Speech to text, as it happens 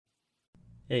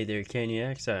Hey there,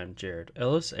 Caniacs. I'm Jared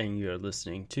Ellis, and you're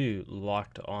listening to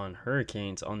Locked On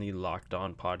Hurricanes on the Locked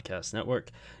On Podcast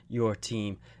Network, your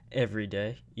team every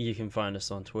day. You can find us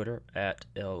on Twitter at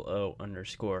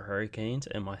LO_Hurricanes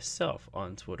and myself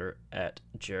on Twitter at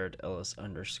Jared Ellis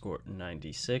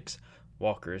 _96.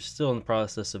 Walker is still in the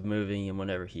process of moving, and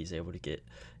whenever he's able to get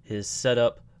his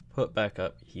setup put back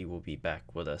up, he will be back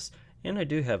with us. And I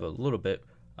do have a little bit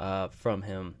from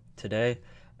him today,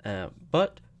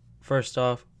 but first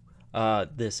off,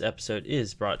 this episode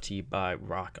is brought to you by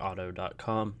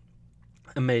RockAuto.com.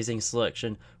 Amazing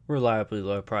selection, reliably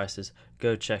low prices.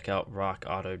 Go check out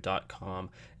RockAuto.com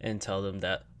and tell them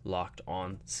that Locked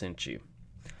On sent you.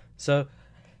 So,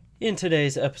 in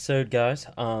today's episode, guys,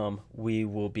 we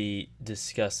will be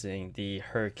discussing the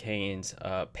Hurricanes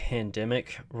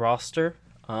pandemic roster,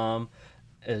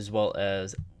 as well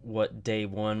as what day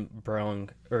one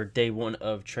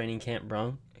of training camp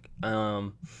brung.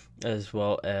 As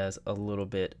well as a little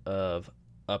bit of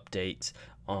updates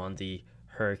on the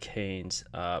Hurricanes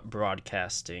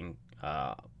broadcasting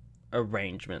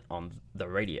arrangement on the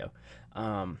radio.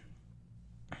 And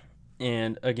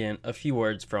again, a few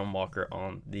words from Walker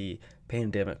on the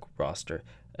pandemic roster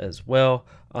as well.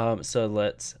 So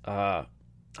let's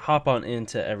hop on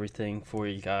into everything for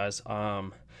you guys.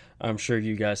 I'm sure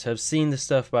you guys have seen the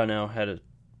stuff by now. Had a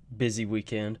busy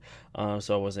weekend,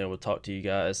 so I wasn't able to talk to you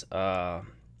guys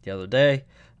the other day.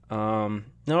 And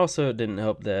also it didn't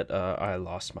help that I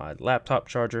lost my laptop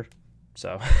charger,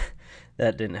 so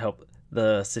that didn't help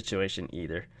the situation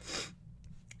either.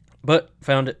 But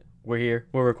found it. We're here.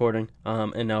 We're recording.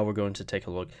 And now we're going to take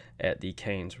a look at the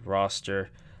Canes roster.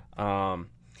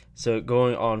 So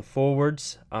going on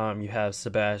forwards, you have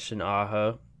Sebastian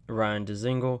Aho, Ryan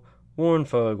Dzingel, Warren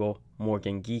Foegele,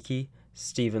 Morgan Geekie,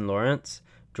 Steven Lorentz,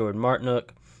 Jordan Martinook,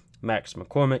 Max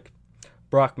McCormick,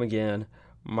 Brock McGinn,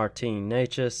 Martin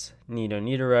Necas, Nino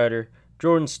Niederreiter,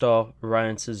 Jordan Stahl,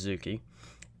 Ryan Suzuki,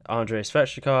 Andrei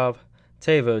Svechnikov,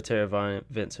 Teuvo Teravainen,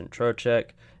 Vincent Trocheck,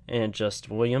 and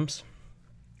Justin Williams.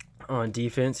 On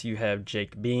defense, you have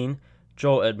Jake Bean,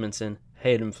 Joel Edmondson,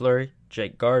 Hayden Fleury,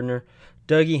 Jake Gardner,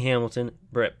 Dougie Hamilton,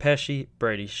 Brett Pesce,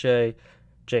 Brady Shea,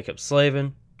 Jacob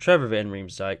Slavin, Trevor Van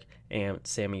Riemsdyk, and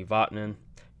Sammy Vatanen.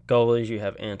 Goalies, you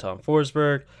have Anton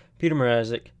Forsberg, Peter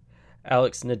Mrazek,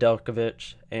 Alex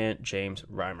Nedeljkovic, and James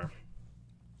Reimer.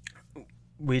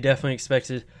 We definitely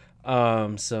expected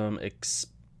some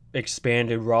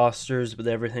expanded rosters with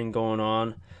everything going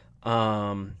on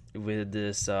with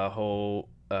this whole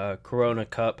Corona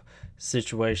Cup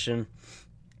situation.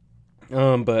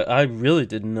 But I really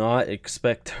did not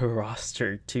expect the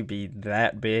roster to be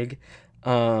that big.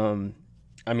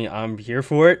 I mean, I'm here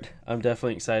for it. I'm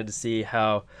definitely excited to see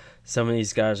how some of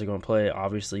these guys are going to play.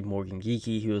 Obviously, Morgan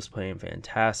Geekie, who was playing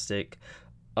fantastic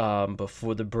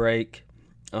before the break.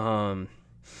 And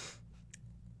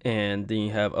then you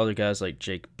have other guys like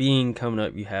Jake Bean coming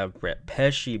up. You have Brett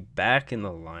Pesce back in the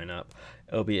lineup.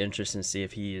 It'll be interesting to see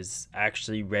if he is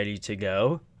actually ready to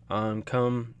go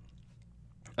come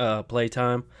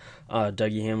playtime.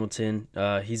 Dougie Hamilton,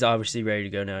 he's obviously ready to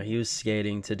go now. He was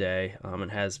skating today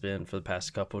and has been for the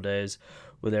past couple of days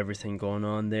with everything going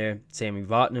on there. Sammy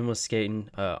Vatanen was skating.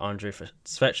 Andrei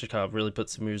Svechnikov really put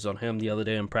some moves on him the other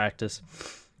day in practice.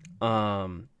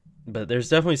 But there's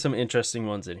definitely some interesting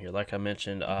ones in here. Like I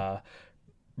mentioned,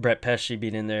 Brett Pesce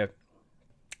being in there.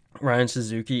 Ryan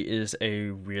Suzuki is a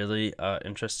really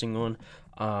interesting one.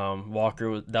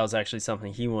 Walker, that was actually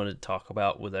something he wanted to talk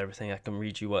about with everything. I can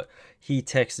read you what he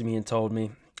texted me and told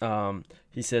me.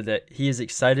 He said that he is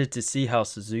excited to see how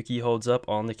Suzuki holds up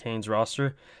on the Canes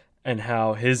roster and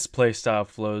how his play style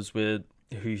flows with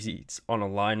who he's on a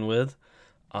line with.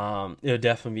 It'll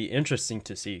definitely be interesting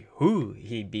to see who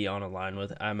he'd be on a line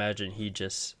with. I imagine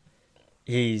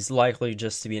he's likely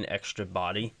just to be an extra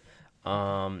body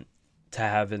to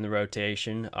have in the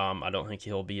rotation. I don't think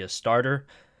he'll be a starter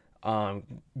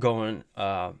going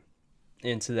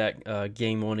into that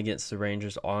game one against the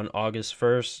Rangers on August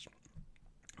 1st.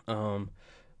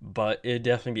 But it'd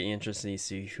definitely be interesting to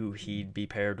see who he'd be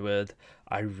paired with.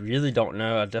 I really don't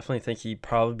know. I definitely think he'd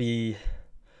probably be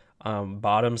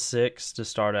bottom six to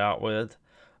start out with.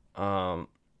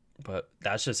 But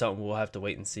that's just something we'll have to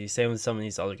wait and see. Same with some of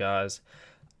these other guys.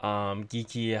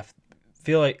 Geekie, I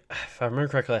feel like, if I remember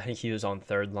correctly, I think he was on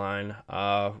third line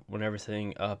when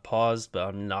everything paused, but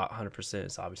I'm not 100%.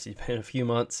 It's obviously been a few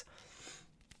months.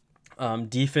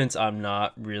 Defense, I'm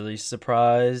not really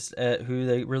surprised at who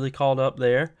they really called up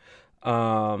there.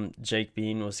 Jake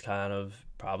Bean was kind of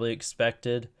probably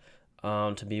expected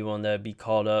to be one that would be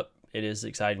called up. It is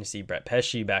exciting to see Brett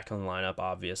Pesce back in the lineup,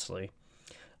 obviously.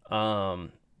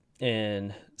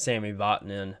 and Sammy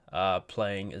Vatanen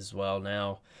playing as well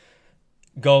now.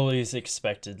 Goalies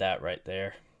expected that right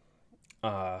there.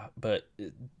 But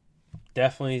it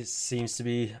definitely seems to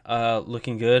be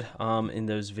looking good in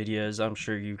those videos. I'm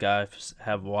sure you guys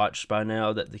have watched by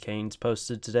now that the Canes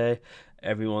posted today.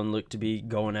 Everyone looked to be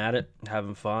going at it,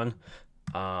 having fun.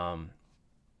 But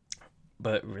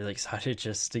really excited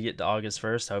just to get to August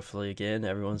 1st. Hopefully, again,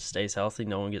 everyone stays healthy.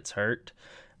 No one gets hurt.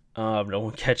 No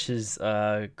one catches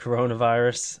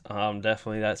coronavirus.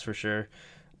 Definitely, that's for sure.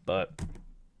 But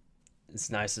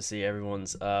it's nice to see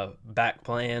everyone's back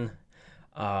playing.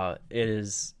 It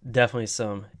is definitely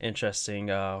some interesting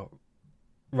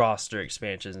roster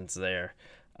expansions there.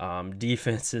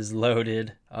 Defense is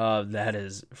loaded. That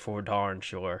is for darn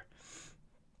sure.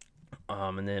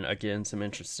 And then again, some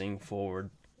interesting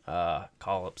forward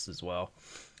call-ups as well.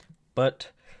 But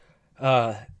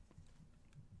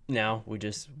now we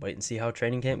just wait and see how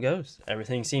training camp goes.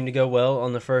 Everything seemed to go well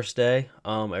on the first day.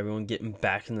 Everyone getting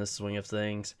back in the swing of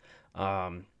things.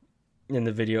 In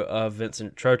the video of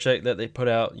Vincent Trocheck that they put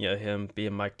out, him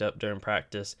being mic'd up during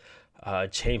practice,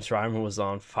 James Reimer was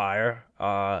on fire.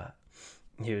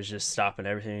 He was just stopping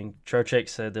everything. Trocheck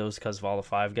said that was because of all the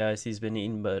Five Guys he's been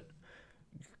eating, but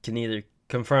can neither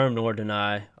confirm nor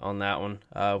deny on that one.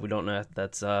 We don't know if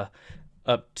that's up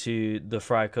to the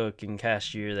fry cook and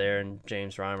cashier there and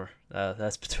James Reimer.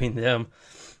 That's between them.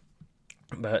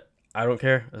 But I don't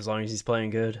care as long as he's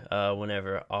playing good.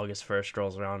 Whenever August 1st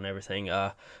rolls around and everything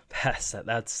past that,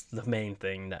 that's the main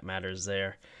thing that matters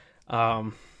there.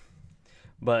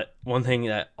 But one thing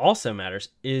that also matters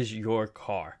is your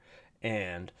car.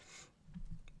 And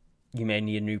you may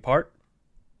need a new part,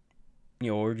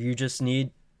 or you just need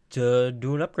to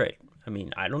do an upgrade. I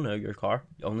mean, I don't know your car.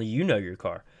 Only you know your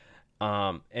car.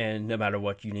 And no matter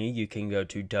what you need, you can go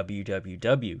to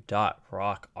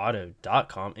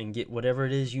www.rockauto.com and get whatever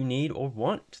it is you need or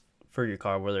want for your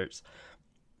car, whether it's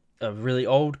a really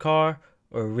old car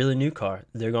or a really new car.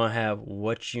 They're going to have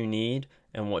what you need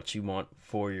and what you want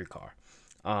for your car.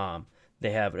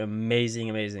 They have an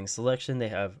amazing selection. They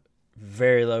have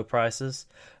very low prices.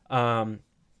 So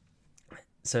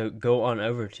go on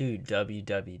over to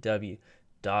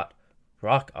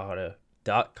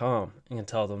www.rockauto.com and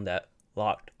tell them that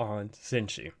Locked On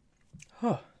sent you.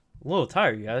 A little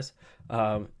tired, you guys.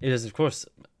 It is, of course,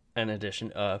 an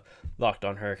edition of Locked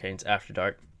On Hurricanes After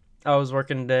Dark. I was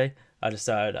working today. I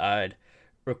decided I'd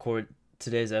record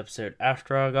today's episode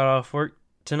after I got off work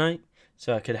tonight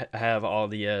so I could have all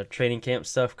the training camp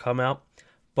stuff come out.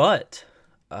 But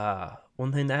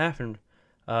one thing that happened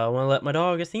when I let my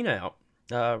dog Athena out,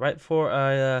 right before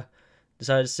I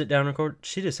decided to sit down and record,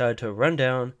 she decided to run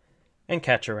down and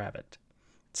catch a rabbit.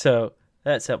 So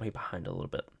that set me behind a little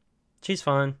bit. She's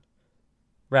fine.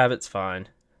 Rabbit's fine.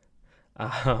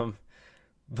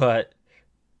 But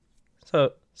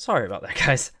so sorry about that,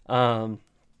 guys.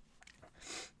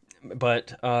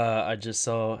 But I just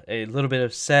saw a little bit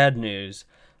of sad news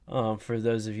for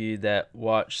those of you that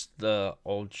watched the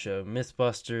old show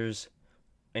Mythbusters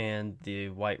and the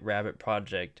White Rabbit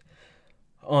Project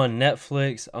on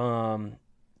Netflix.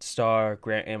 Star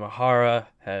Grant Imahara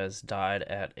has died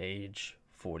at age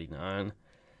 49.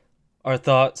 Our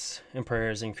thoughts and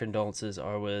prayers and condolences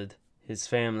are with his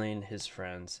family and his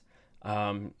friends.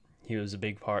 He was a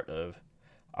big part of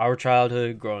our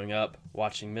childhood growing up,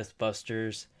 watching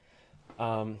Mythbusters.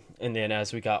 And then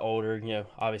as we got older,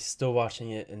 obviously still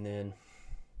watching it. And then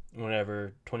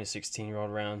whenever 2016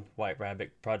 rolled around, White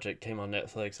Rabbit Project came on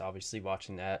Netflix, obviously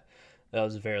watching that. That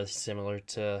was very similar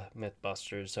to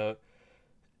Mythbusters. So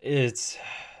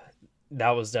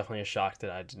that was definitely a shock that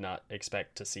I did not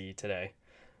expect to see today.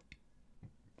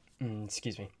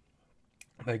 Excuse me.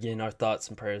 Again, our thoughts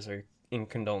and prayers and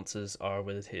condolences are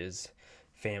with his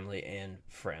family and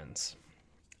friends.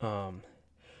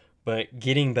 But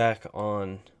getting back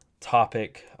on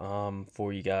topic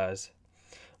for you guys,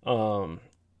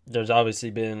 there's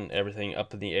obviously been everything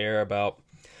up in the air about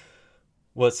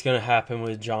what's going to happen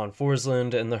with John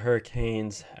Forsland and the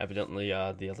Hurricanes. Evidently,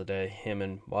 the other day, him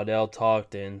and Waddell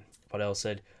talked, and Waddell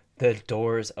said, the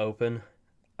door is open.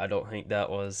 I don't think that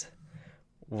was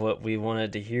what we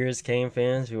wanted to hear as Cane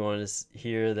fans. We wanted to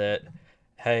hear that,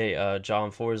 hey,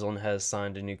 John Forsland has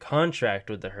signed a new contract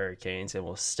with the Hurricanes and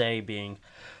will stay being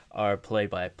our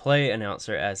play-by-play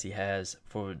announcer as he has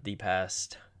for the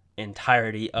past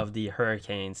entirety of the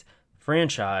Hurricanes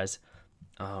franchise.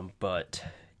 But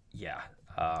yeah,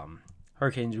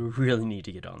 Hurricanes really need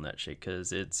to get on that shit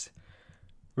because it's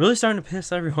really starting to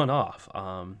piss everyone off,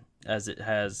 as it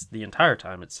has the entire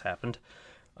time it's happened.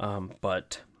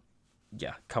 But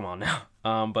yeah, come on now.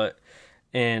 But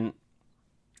in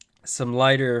some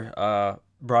lighter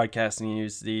broadcasting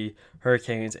news, the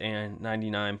Hurricanes and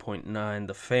 99.9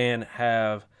 The Fan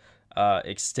have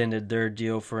extended their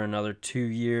deal for another 2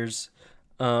 years.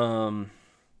 That's,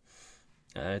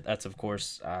 of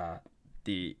course,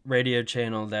 the radio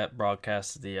channel that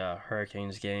broadcasts the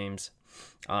Hurricanes games,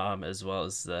 as well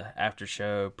as the after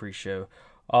show, pre-show,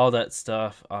 all that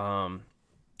stuff.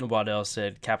 Waddell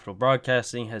said, Capital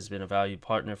Broadcasting has been a valued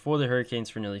partner for the Hurricanes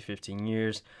for nearly 15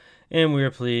 years, and we are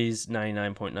pleased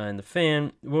 99.9 The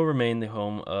Fan will remain the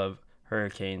home of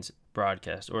Hurricanes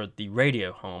broadcast, or the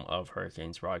radio home of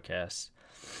Hurricanes broadcasts.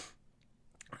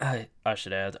 I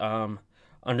should add,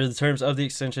 under the terms of the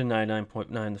extension,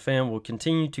 99.9 The Fan will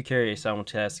continue to carry a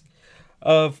simulcast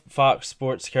of Fox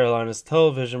Sports Carolina's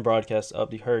television broadcast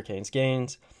of the Hurricanes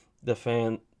games. The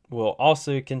Fan will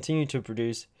also continue to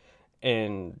produce,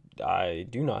 and I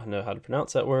do not know how to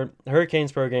pronounce that word,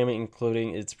 Hurricanes programming,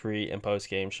 including its pre- and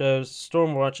post-game shows,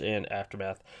 Stormwatch, and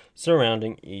Aftermath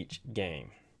surrounding each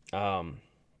game.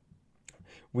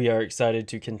 We are excited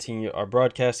to continue our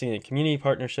broadcasting and community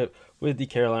partnership with the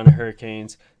Carolina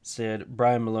Hurricanes, said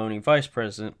Brian Maloney, Vice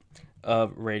President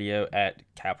of Radio at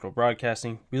Capital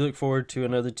Broadcasting. We look forward to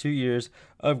another 2 years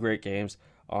of great games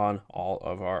on all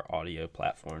of our audio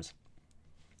platforms.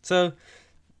 So,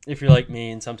 if you're like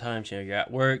me and sometimes you're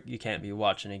at work, you can't be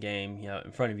watching a game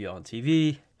in front of you on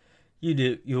TV,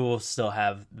 you will still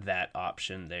have that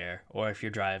option there. Or if you're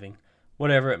driving,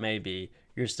 whatever it may be,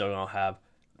 you're still going to have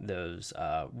those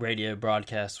radio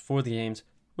broadcasts for the games,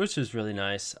 which is really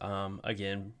nice.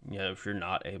 Again, if you're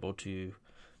not able to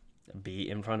be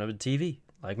in front of a TV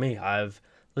like me, I've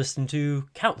listened to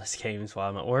countless games while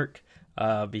I'm at work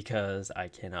because I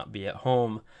cannot be at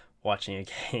home watching a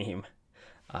game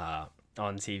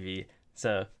on TV.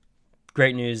 So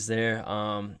great news there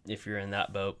if you're in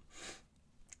that boat.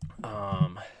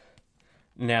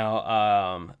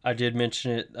 Now I did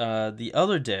mention it the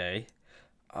other day.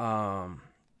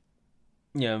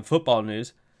 In football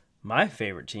news, my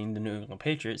favorite team, the New England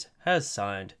Patriots, has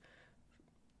signed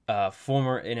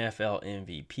former NFL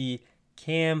MVP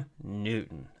Cam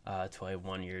Newton to a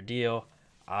 1-year deal.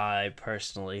 I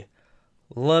personally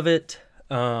love it.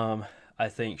 I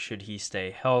think should he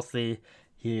stay healthy,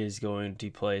 he is going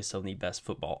to play some of the best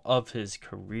football of his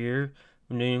career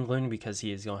in New England, because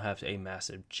he is going to have a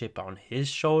massive chip on his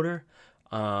shoulder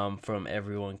from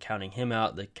everyone counting him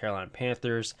out. The Carolina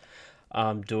Panthers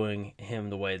doing him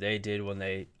the way they did when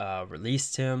they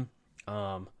released him.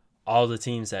 All the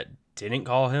teams that didn't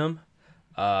call him,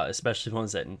 especially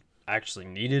ones that actually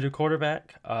needed a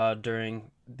quarterback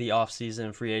during the offseason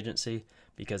and free agency,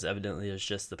 because evidently it was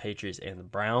just the Patriots and the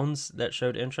Browns that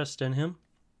showed interest in him.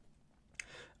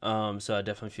 So I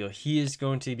definitely feel he is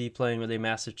going to be playing with a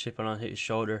massive chip on his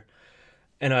shoulder.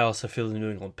 And I also feel the New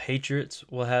England Patriots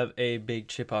will have a big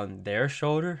chip on their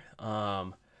shoulder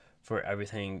for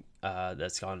everything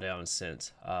that's gone down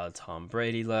since Tom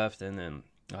Brady left, and then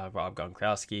Rob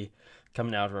Gronkowski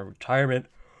coming out of retirement.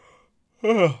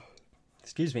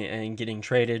 Excuse me, and getting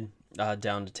traded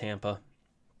down to Tampa.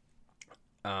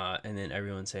 And then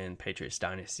everyone saying Patriots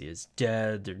dynasty is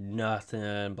dead, they're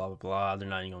nothing, blah, blah, blah, they're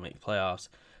not even going to make playoffs.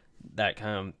 That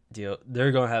kind of deal.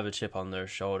 They're going to have a chip on their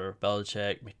shoulder.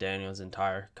 Belichick, McDaniels,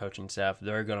 entire coaching staff,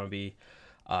 they're going to be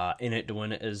in it to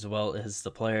win it, as well as the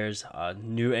players,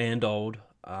 new and old.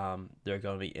 They're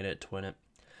going to be in it to win it.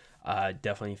 I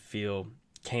definitely feel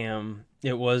Cam,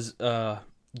 it was a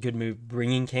good move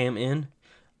bringing Cam in,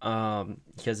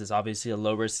 because it's obviously a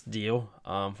low-risk deal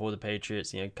for the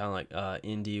Patriots. Kind of like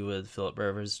Indy with Phillip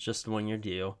Rivers, just a 1-year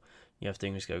deal. If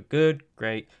things go good,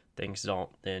 great. Things don't,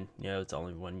 then, it's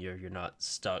only 1 year. You're not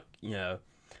stuck,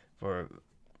 for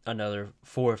another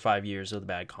 4 or 5 years with a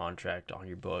bad contract on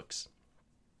your books.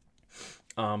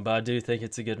 But I do think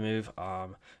it's a good move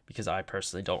because I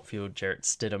personally don't feel Jarrett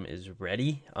Stidham is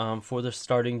ready for the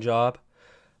starting job.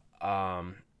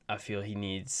 I feel he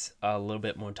needs a little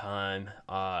bit more time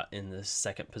in the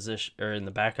second position, or in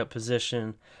the backup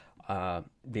position,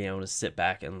 being able to sit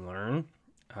back and learn.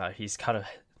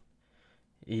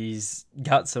 He's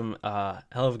got some hell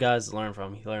of guys to learn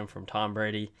from. He learned from Tom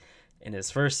Brady in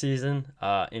his first season,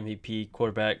 MVP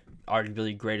quarterback,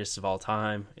 arguably greatest of all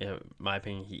time. In my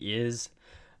opinion, he is.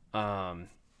 And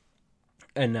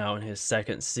now in his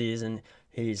second season,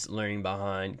 he's learning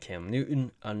behind Cam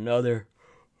Newton, another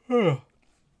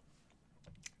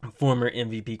former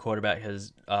MVP quarterback,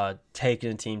 has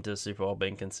taken a team to the Super Bowl,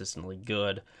 been consistently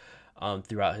good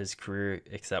throughout his career,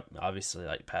 except obviously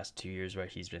like past 2 years where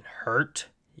he's been hurt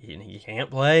and he can't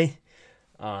play.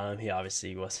 He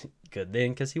obviously wasn't good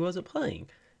then because he wasn't playing.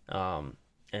 And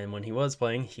when he was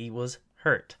playing, he was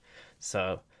hurt.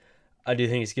 So I do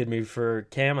think it's a good move for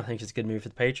Cam. I think it's a good move for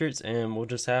the Patriots, and we'll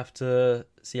just have to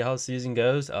see how the season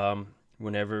goes.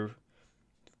 Whenever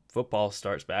football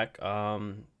starts back,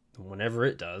 whenever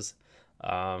it does,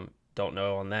 don't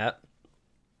know on that.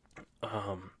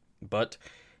 But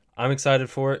I'm excited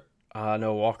for it. I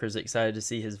know Walker's excited to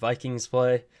see his Vikings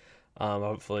play.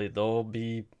 Hopefully they'll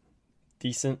be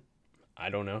decent. I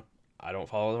don't know. I don't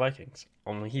follow the Vikings.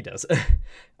 Only he does.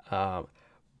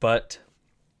 But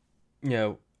you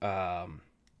know,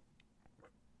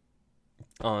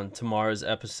 on tomorrow's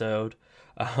episode,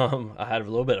 I had a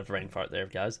little bit of a brain fart there,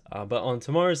 guys. But on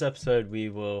tomorrow's episode, we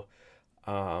will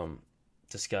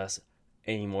discuss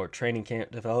any more training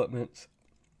camp developments,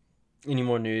 any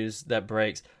more news that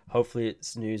breaks. Hopefully,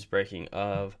 it's news breaking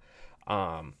of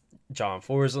John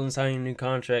Forsland signing a new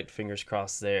contract. Fingers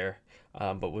crossed there.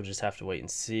 But we'll just have to wait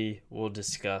and see. We'll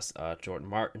discuss Jordan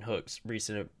Martinhook's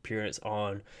recent appearance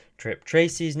on Trip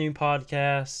Tracy's new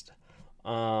podcast.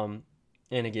 And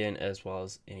again, as well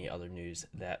as any other news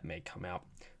that may come out.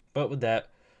 But with that,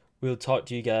 we'll talk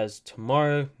to you guys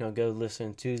tomorrow. Now go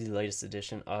listen to the latest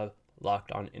edition of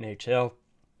Locked On NHL,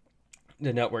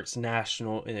 the network's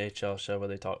national NHL show where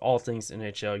they talk all things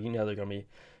NHL. You know they're going to be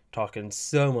talking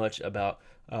so much about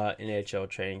NHL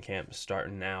training camp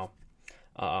starting now.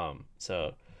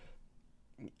 So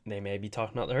they may be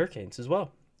talking about the Hurricanes as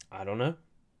well. I don't know.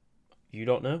 You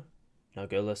don't know. Now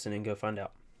go listen and go find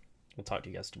out. We'll talk to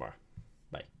you guys tomorrow.